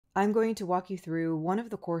I'm going to walk you through one of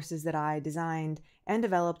the courses that I designed and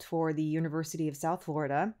developed for the University of South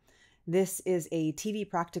Florida. This is a TV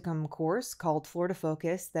practicum course called Florida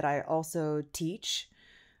Focus that I also teach.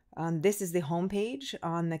 This is the homepage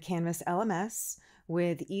on the Canvas LMS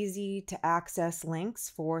with easy to access links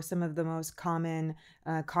for some of the most common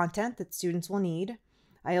content that students will need.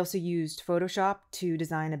 I also used Photoshop to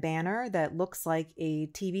design a banner that looks like a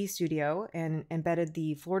TV studio and embedded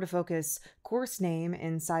the Florida Focus course name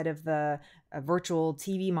inside of the virtual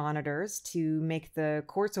TV monitors to make the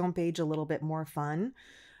course homepage a little bit more fun.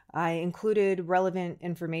 I included relevant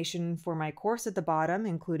information for my course at the bottom,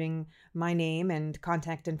 including my name and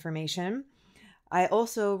contact information. I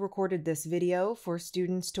also recorded this video for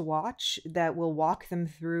students to watch that will walk them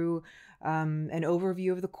through an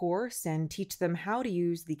overview of the course and teach them how to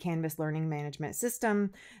use the Canvas Learning Management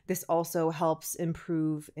System. This also helps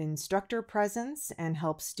improve instructor presence and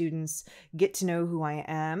helps students get to know who I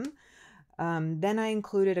am. Then I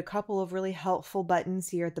included a couple of really helpful buttons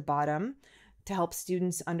here at the bottom to help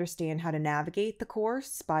students understand how to navigate the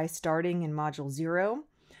course by starting in Module 0.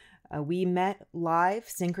 We met live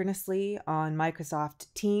synchronously on Microsoft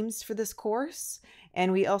Teams for this course,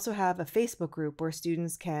 and we also have a Facebook group where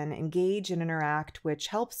students can engage and interact, which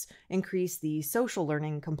helps increase the social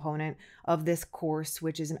learning component of this course,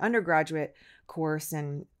 which is an undergraduate course,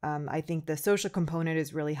 and I think the social component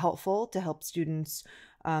is really helpful to help students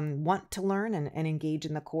want to learn and engage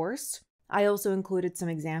in the course. I also included some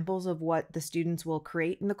examples of what the students will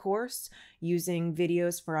create in the course using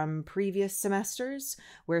videos from previous semesters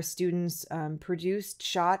where students produced,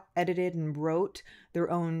 shot, edited, and wrote their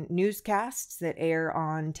own newscasts that air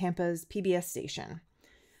on Tampa's PBS station.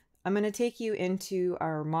 I'm going to take you into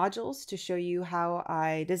our modules to show you how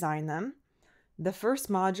I designed them. The first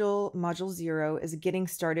module, Module 0, is a Getting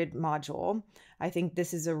Started module. I think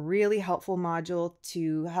this is a really helpful module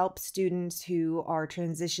to help students who are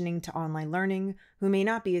transitioning to online learning who may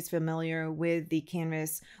not be as familiar with the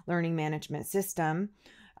Canvas Learning Management System.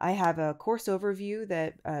 I have a course overview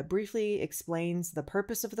that briefly explains the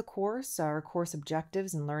purpose of the course, our course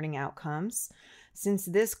objectives, and learning outcomes. Since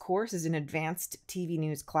this course is an advanced TV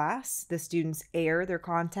news class, the students air their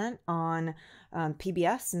content on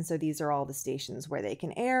PBS, and so these are all the stations where they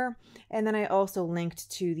can air. And then I also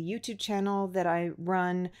linked to the YouTube channel that I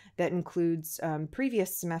run that includes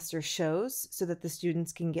previous semester shows so that the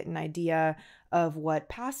students can get an idea of what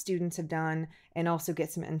past students have done and also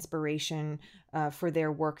get some inspiration for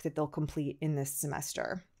their work that they'll complete in this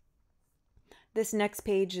semester. This next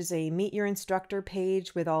page is a Meet Your Instructor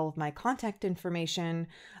page with all of my contact information.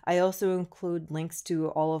 I also include links to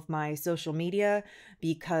all of my social media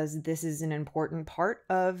because this is an important part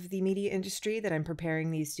of the media industry that I'm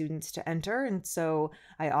preparing these students to enter. And so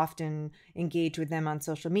I often engage with them on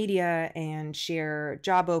social media and share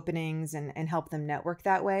job openings and help them network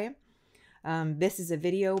that way. This is a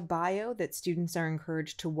video bio that students are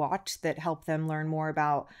encouraged to watch that help them learn more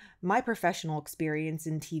about my professional experience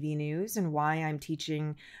in TV news and why I'm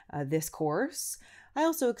teaching this course. I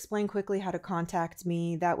also explain quickly how to contact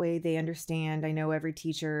me. That way they understand. I know every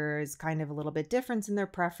teacher is kind of a little bit different in their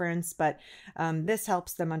preference, but this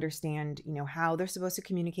helps them understand, how they're supposed to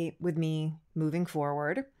communicate with me moving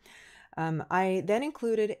forward. I then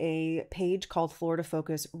included a page called Florida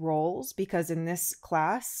Focus Roles because in this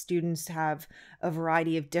class, students have a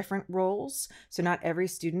variety of different roles. So not every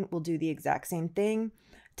student will do the exact same thing.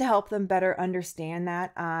 To help them better understand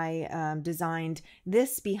that, I designed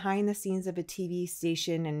this behind the scenes of a TV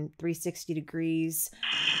station in 360 degrees.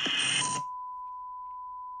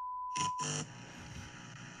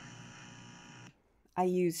 I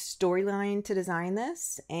use Storyline to design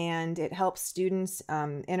this, and it helps students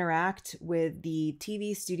interact with the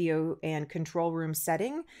TV studio and control room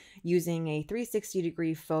setting using a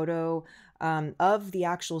 360-degree photo of the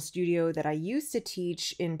actual studio that I used to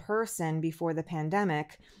teach in person before the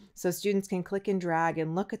pandemic. So students can click and drag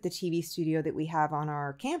and look at the TV studio that we have on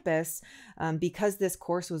our campus. Because this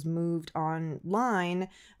course was moved online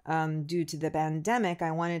due to the pandemic,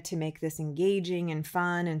 I wanted to make this engaging and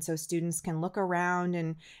fun, and so students can look around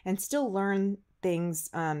and still learn things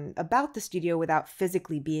about the studio without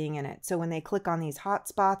physically being in it. So when they click on these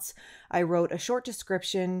hotspots, I wrote a short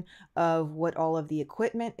description of what all of the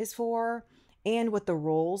equipment is for and what the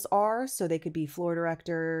roles are. So they could be floor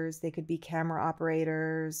directors, they could be camera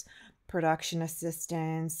operators, production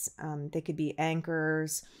assistants, they could be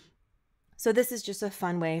anchors. So this is just a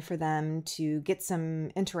fun way for them to get some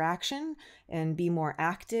interaction and be more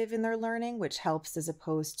active in their learning, which helps as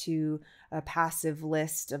opposed to a passive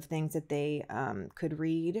list of things that they could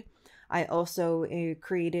read. I also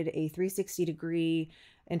created a 360-degree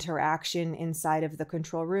interaction inside of the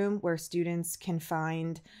control room where students can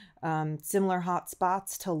find similar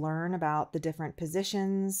hotspots to learn about the different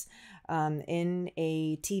positions in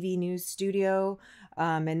a TV news studio.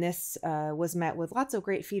 And this was met with lots of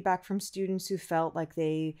great feedback from students who felt like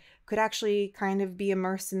they could actually kind of be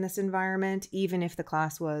immersed in this environment, even if the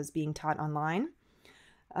class was being taught online.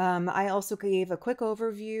 I also gave a quick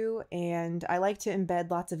overview, and I like to embed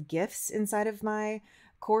lots of GIFs inside of my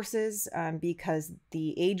courses because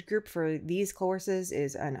the age group for these courses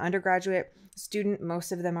is an undergraduate student.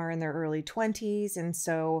 Most of them are in their early 20s, and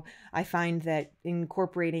so I find that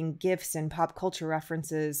incorporating GIFs and pop culture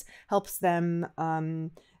references helps them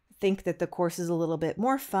think that the course is a little bit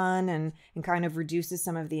more fun and kind of reduces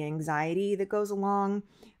some of the anxiety that goes along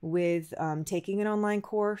with taking an online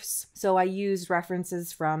course. So I used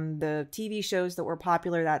references from the TV shows that were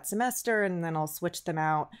popular that semester, and then I'll switch them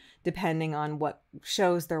out depending on what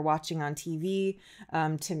shows they're watching on TV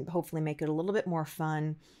to hopefully make it a little bit more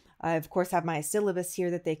fun. I, of course, have my syllabus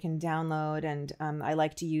here that they can download, and I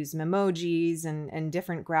like to use memojis and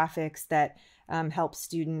different graphics that help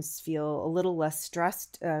students feel a little less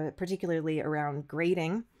stressed, particularly around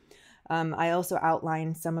grading. I also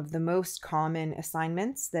outline some of the most common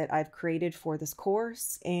assignments that I've created for this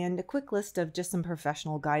course and a quick list of just some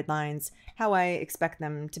professional guidelines, how I expect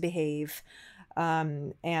them to behave.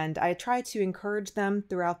 And I try to encourage them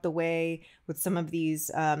throughout the way with some of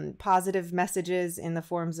these positive messages in the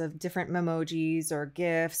forms of different memojis or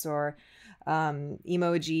GIFs or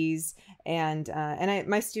emojis. And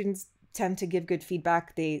my students tend to give good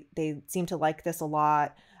feedback. They seem to like this a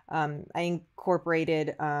lot. I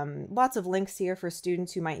incorporated lots of links here for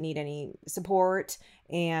students who might need any support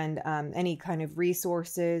and any kind of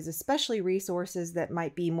resources, especially resources that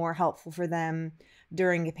might be more helpful for them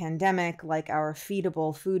during a pandemic, like our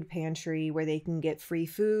feedable food pantry where they can get free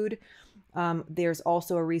food. There's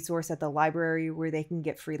also a resource at the library where they can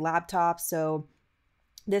get free laptops. So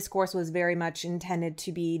this course was very much intended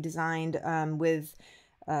to be designed with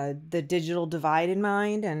the digital divide in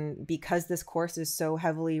mind. And because this course is so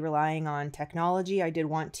heavily relying on technology, I did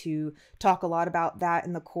want to talk a lot about that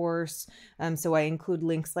in the course. So I include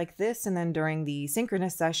links like this. And then during the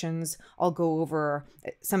synchronous sessions, I'll go over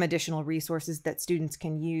some additional resources that students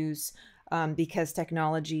can use because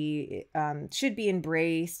technology should be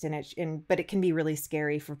embraced, but it can be really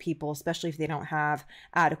scary for people, especially if they don't have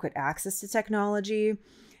adequate access to technology.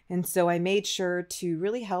 And so I made sure to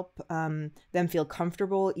really help them feel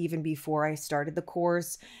comfortable even before I started the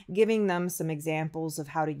course, giving them some examples of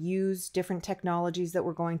how to use different technologies that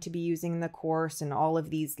we're going to be using in the course. And all of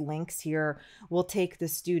these links here will take the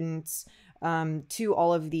students to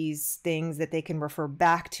all of these things that they can refer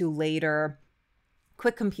back to later.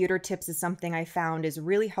 Quick computer tips is something I found is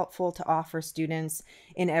really helpful to offer students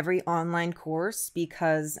in every online course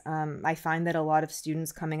because I find that a lot of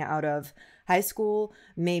students coming out of high school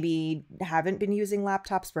maybe haven't been using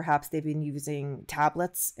laptops. Perhaps they've been using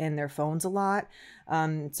tablets and their phones a lot.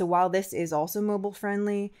 So while this is also mobile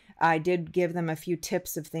friendly, I did give them a few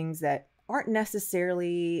tips of things that aren't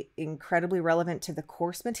necessarily incredibly relevant to the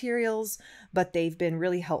course materials, but they've been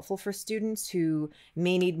really helpful for students who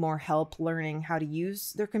may need more help learning how to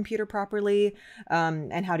use their computer properly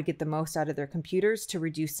and how to get the most out of their computers to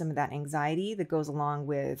reduce some of that anxiety that goes along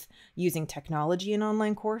with using technology in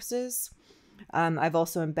online courses. I've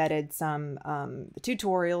also embedded some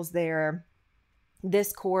tutorials there.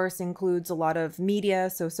 This course includes a lot of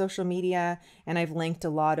media, so social media, and I've linked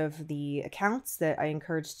a lot of the accounts that I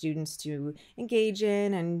encourage students to engage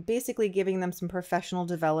in and basically giving them some professional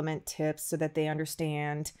development tips so that they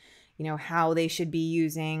understand, how they should be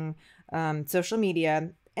using social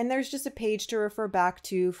media. And there's just a page to refer back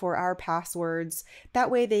to for our passwords.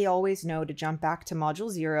 That way they always know to jump back to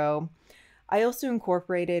Module 0. I also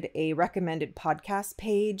incorporated a recommended podcast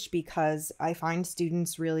page because I find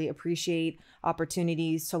students really appreciate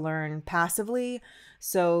opportunities to learn passively.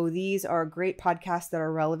 So these are great podcasts that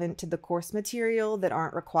are relevant to the course material that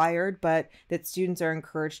aren't required, but that students are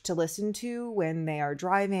encouraged to listen to when they are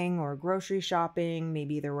driving or grocery shopping.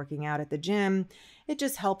 Maybe they're working out at the gym. It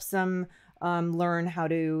just helps them learn how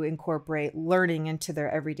to incorporate learning into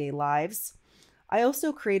their everyday lives. I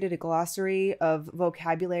also created a glossary of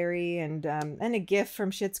vocabulary and a GIF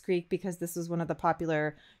from Schitt's Creek because this was one of the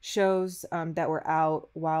popular shows that were out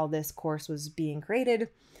while this course was being created.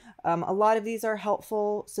 A lot of these are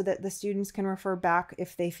helpful so that the students can refer back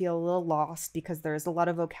if they feel a little lost because there's a lot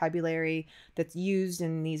of vocabulary that's used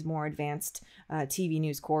in these more advanced TV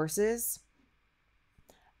news courses.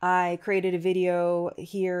 I created a video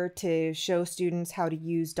here to show students how to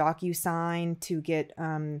use DocuSign to get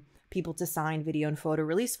people to sign video and photo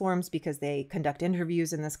release forms because they conduct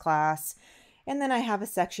interviews in this class. And then I have a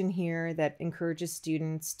section here that encourages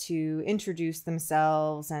students to introduce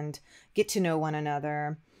themselves and get to know one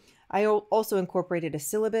another. I also incorporated a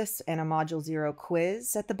syllabus and a Module 0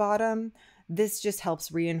 quiz at the bottom. This just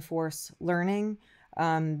helps reinforce learning.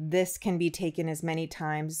 This can be taken as many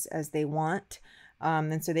times as they want.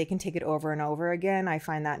 And so they can take it over and over again. I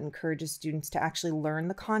find that encourages students to actually learn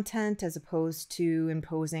the content as opposed to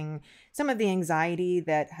imposing some of the anxiety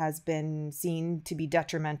that has been seen to be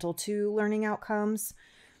detrimental to learning outcomes.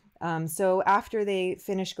 So after they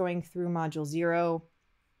finish going through Module 0,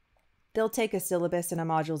 they'll take a syllabus and a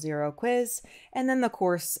Module 0 quiz, and then the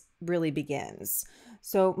course really begins.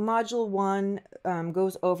 So Module 1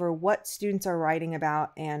 goes over what students are writing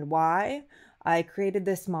about and why. I created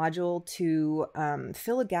this module to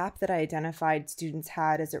fill a gap that I identified students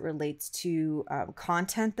had as it relates to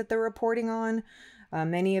content that they're reporting on.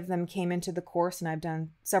 Many of them came into the course, and I've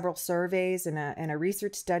done several surveys and a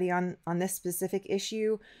research study on this specific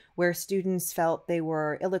issue where students felt they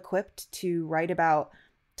were ill-equipped to write about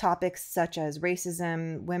topics such as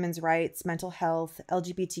racism, women's rights, mental health,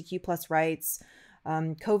 LGBTQ plus rights,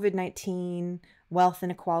 COVID-19, wealth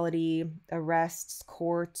inequality, arrests,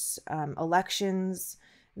 courts, elections,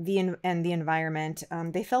 and the environment.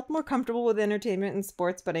 They felt more comfortable with entertainment and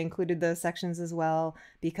sports, but I included those sections as well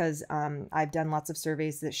because I've done lots of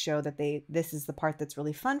surveys that show that this is the part that's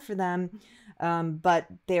really fun for them. But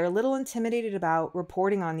they're a little intimidated about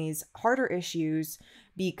reporting on these harder issues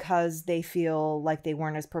because they feel like they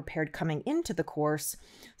weren't as prepared coming into the course.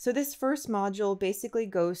 So this first module basically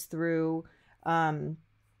goes through some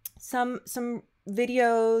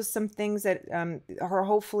videos, some things that are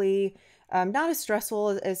hopefully not as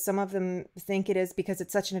stressful as some of them think it is because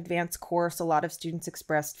it's such an advanced course. A lot of students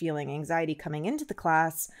expressed feeling anxiety coming into the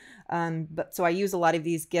class. But so I use a lot of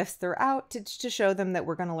these GIFs throughout to show them that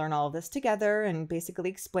we're going to learn all of this together and basically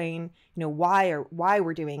explain, why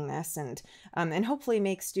we're doing this and hopefully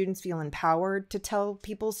make students feel empowered to tell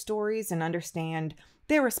people's stories and understand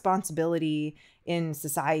their responsibility in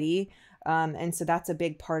society. And so that's a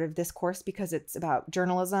big part of this course because it's about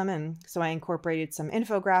journalism. And so I incorporated some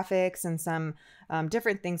infographics and some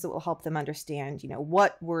different things that will help them understand,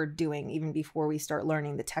 what we're doing even before we start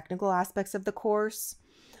learning the technical aspects of the course.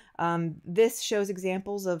 This shows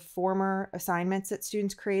examples of former assignments that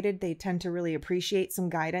students created. They tend to really appreciate some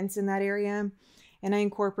guidance in that area. And I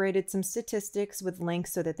incorporated some statistics with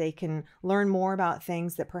links so that they can learn more about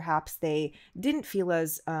things that perhaps they didn't feel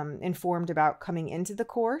as informed about coming into the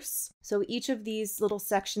course. So each of these little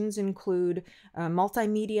sections include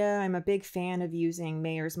multimedia. I'm a big fan of using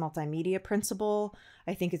Mayer's multimedia principle.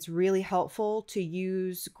 I think it's really helpful to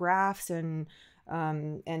use graphs and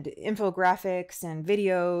infographics and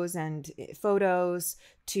videos and photos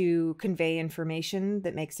to convey information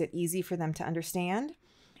that makes it easy for them to understand.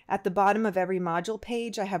 At the bottom of every module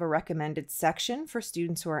page, I have a recommended section for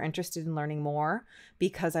students who are interested in learning more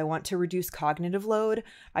because I want to reduce cognitive load.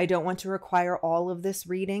 I don't want to require all of this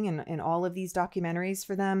reading and all of these documentaries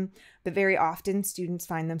for them, but very often students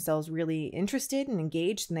find themselves really interested and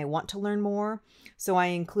engaged and they want to learn more. So I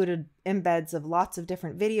included embeds of lots of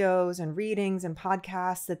different videos and readings and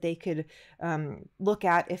podcasts that they could look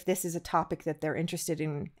at if this is a topic that they're interested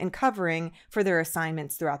in covering for their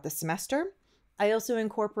assignments throughout the semester. I also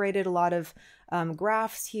incorporated a lot of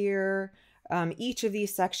graphs here. Each of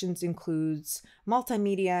these sections includes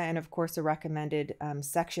multimedia and, of course, a recommended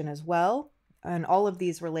section as well. And all of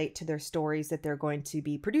these relate to their stories that they're going to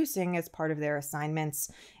be producing as part of their assignments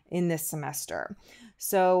in this semester.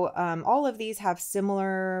 So all of these have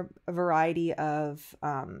similar variety of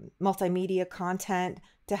multimedia content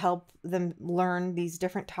to help them learn these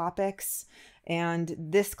different topics. And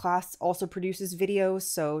this class also produces videos.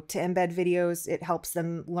 So to embed videos, it helps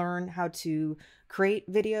them learn how to create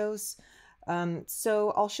videos.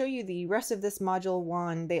 So I'll show you the rest of this module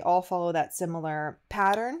 1. They all follow that similar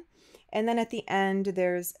pattern. And then at the end,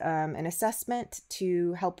 there's an assessment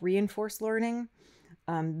to help reinforce learning.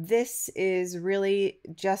 This is really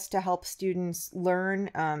just to help students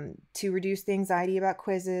learn to reduce the anxiety about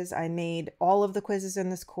quizzes. I made all of the quizzes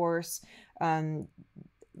in this course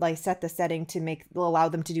set the setting to allow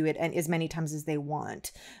them to do it and as many times as they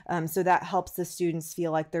want. So that helps the students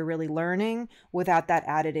feel like they're really learning without that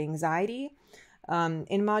added anxiety. In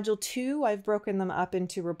module 2, I've broken them up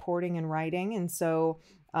into reporting and writing. And so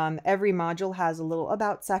every module has a little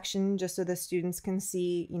about section just so the students can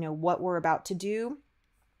see, what we're about to do.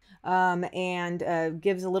 And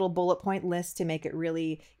gives a little bullet point list to make it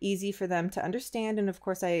really easy for them to understand. And of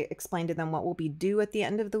course, I explained to them what will be due at the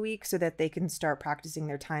end of the week so that they can start practicing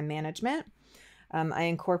their time management. I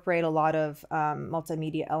incorporate a lot of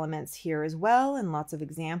multimedia elements here as well and lots of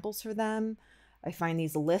examples for them. I find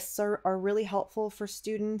these lists are really helpful for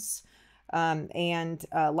students, and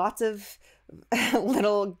lots of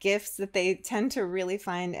little gifts that they tend to really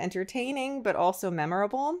find entertaining but also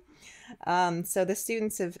memorable. So the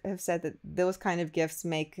students have said that those kind of gifts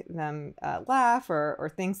make them laugh,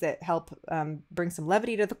 or things that help bring some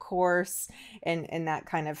levity to the course, and that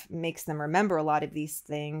kind of makes them remember a lot of these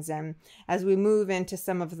things. And as we move into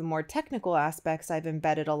some of the more technical aspects, I've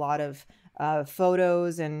embedded a lot of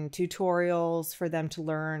photos and tutorials for them to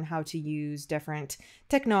learn how to use different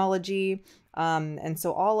technology. And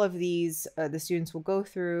so all of these, the students will go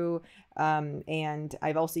through, and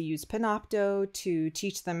I've also used Panopto to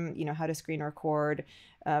teach them, how to screen record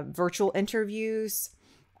virtual interviews.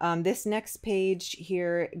 This next page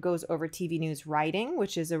here goes over TV news writing,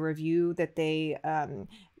 which is a review that they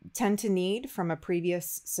tend to need from a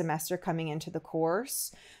previous semester coming into the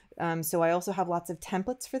course. So I also have lots of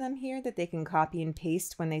templates for them here that they can copy and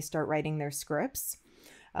paste when they start writing their scripts.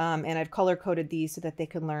 And I've color coded these so that they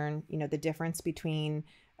can learn, the difference between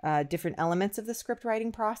different elements of the script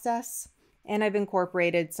writing process. And I've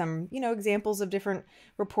incorporated some, examples of different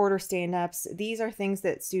reporter stand-ups. These are things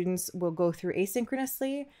that students will go through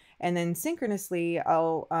asynchronously, and then synchronously,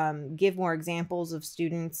 I'll give more examples of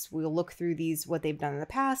students. We'll look through these, what they've done in the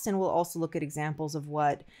past, and we'll also look at examples of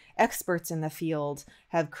what experts in the field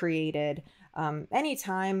have created.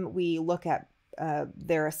 Anytime we look at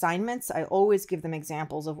their assignments, I always give them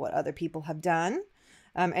examples of what other people have done.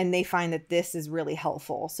 And they find that this is really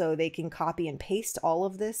helpful. So they can copy and paste all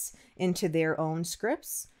of this into their own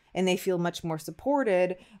scripts, and they feel much more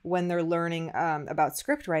supported when they're learning about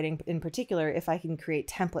script writing in particular, if I can create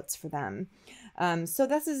templates for them. So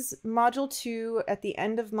this is Module 2. At the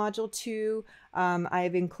end of Module 2,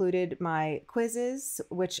 I've included my quizzes,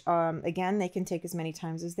 which again, they can take as many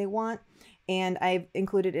times as they want. And I've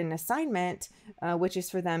included an assignment, which is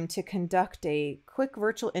for them to conduct a quick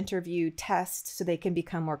virtual interview test so they can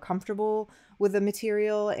become more comfortable with the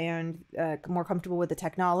material and more comfortable with the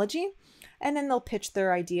technology. And then they'll pitch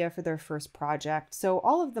their idea for their first project. So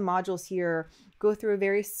all of the modules here go through a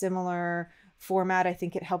very similar format. I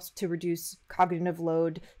think it helps to reduce cognitive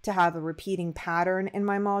load to have a repeating pattern in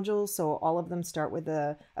my modules. So all of them start with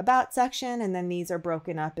the about section, and then these are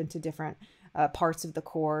broken up into different parts of the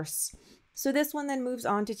course. So this one then moves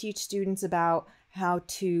on to teach students about how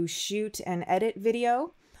to shoot and edit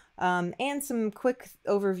video, and some quick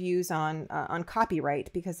overviews on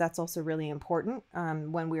copyright, because that's also really important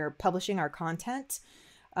when we are publishing our content.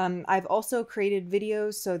 I've also created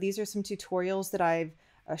videos. So these are some tutorials that I've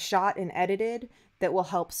shot and edited that will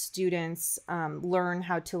help students learn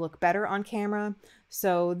how to look better on camera.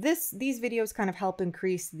 So these videos kind of help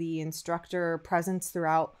increase the instructor presence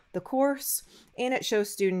throughout the course, and it shows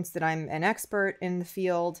students that I'm an expert in the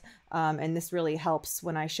field. And this really helps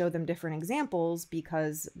when I show them different examples,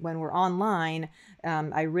 because when we're online,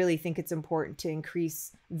 I really think it's important to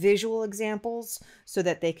increase visual examples so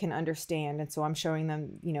that they can understand. And so I'm showing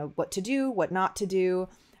them, what to do, what not to do.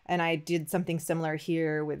 And I did something similar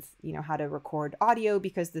here with, how to record audio,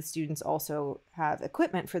 because the students also have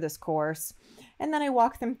equipment for this course. And then I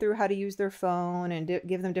walk them through how to use their phone and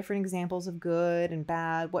give them different examples of good and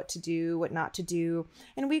bad, what to do, what not to do.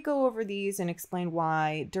 And we go over these and explain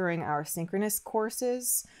why during our synchronous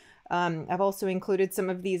courses. I've also included some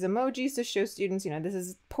of these emojis to show students, this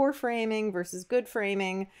is poor framing versus good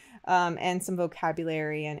framing, and some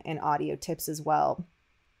vocabulary and audio tips as well.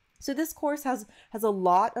 So this course has a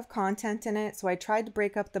lot of content in it. So I tried to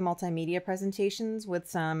break up the multimedia presentations with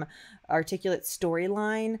some articulate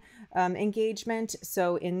storyline engagement.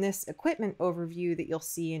 So in this equipment overview that you'll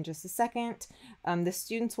see in just a second, the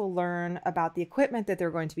students will learn about the equipment that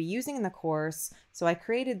they're going to be using in the course. So I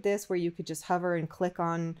created this where you could just hover and click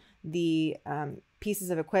on the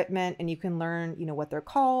pieces of equipment, and you can learn, what they're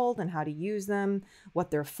called and how to use them,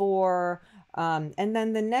 what they're for. And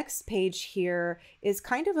then the next page here is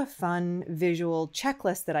kind of a fun visual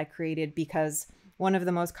checklist that I created, because one of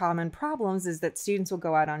the most common problems is that students will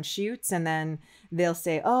go out on shoots and then they'll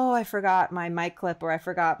say, oh, I forgot my mic clip, or I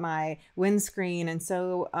forgot my windscreen. And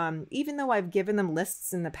so even though I've given them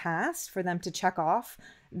lists in the past for them to check off,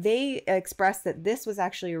 they expressed that this was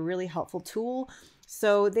actually a really helpful tool.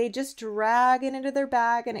 So they just drag it into their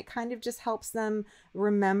bag, and it kind of just helps them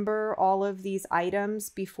remember all of these items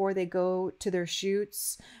before they go to their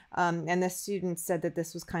shoots. And the students said that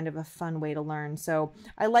this was kind of a fun way to learn. So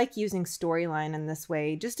I like using storyline in this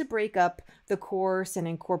way, just to break up the course and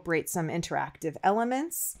incorporate some interactive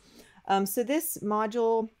elements. So this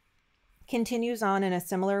module continues on in a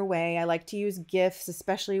similar way. I like to use GIFs,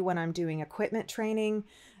 especially when I'm doing equipment training.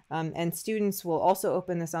 And students will also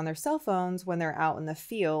open this on their cell phones when they're out in the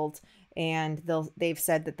field, and they've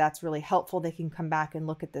said that that's really helpful. They can come back and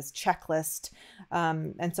look at this checklist.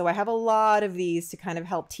 And so I have a lot of these to kind of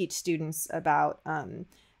help teach students about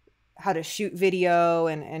how to shoot video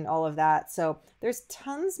and all of that. So there's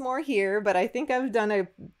tons more here, but I think I've done a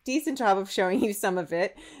decent job of showing you some of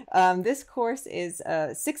it. This course is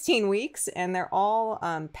 16 weeks, and they're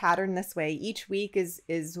all patterned this way. Each week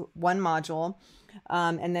is one module.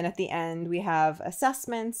 And then at the end, we have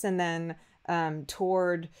assessments, and then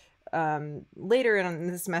toward later in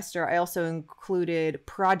the semester, I also included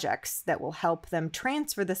projects that will help them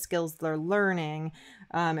transfer the skills they're learning.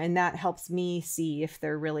 And that helps me see if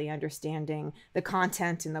they're really understanding the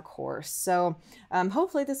content in the course. So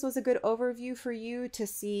hopefully this was a good overview for you to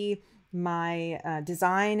see my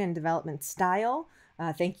design and development style.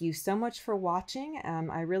 Thank you so much for watching.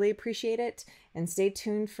 I really appreciate it, and stay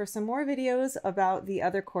tuned for some more videos about the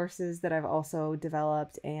other courses that I've also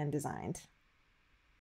developed and designed.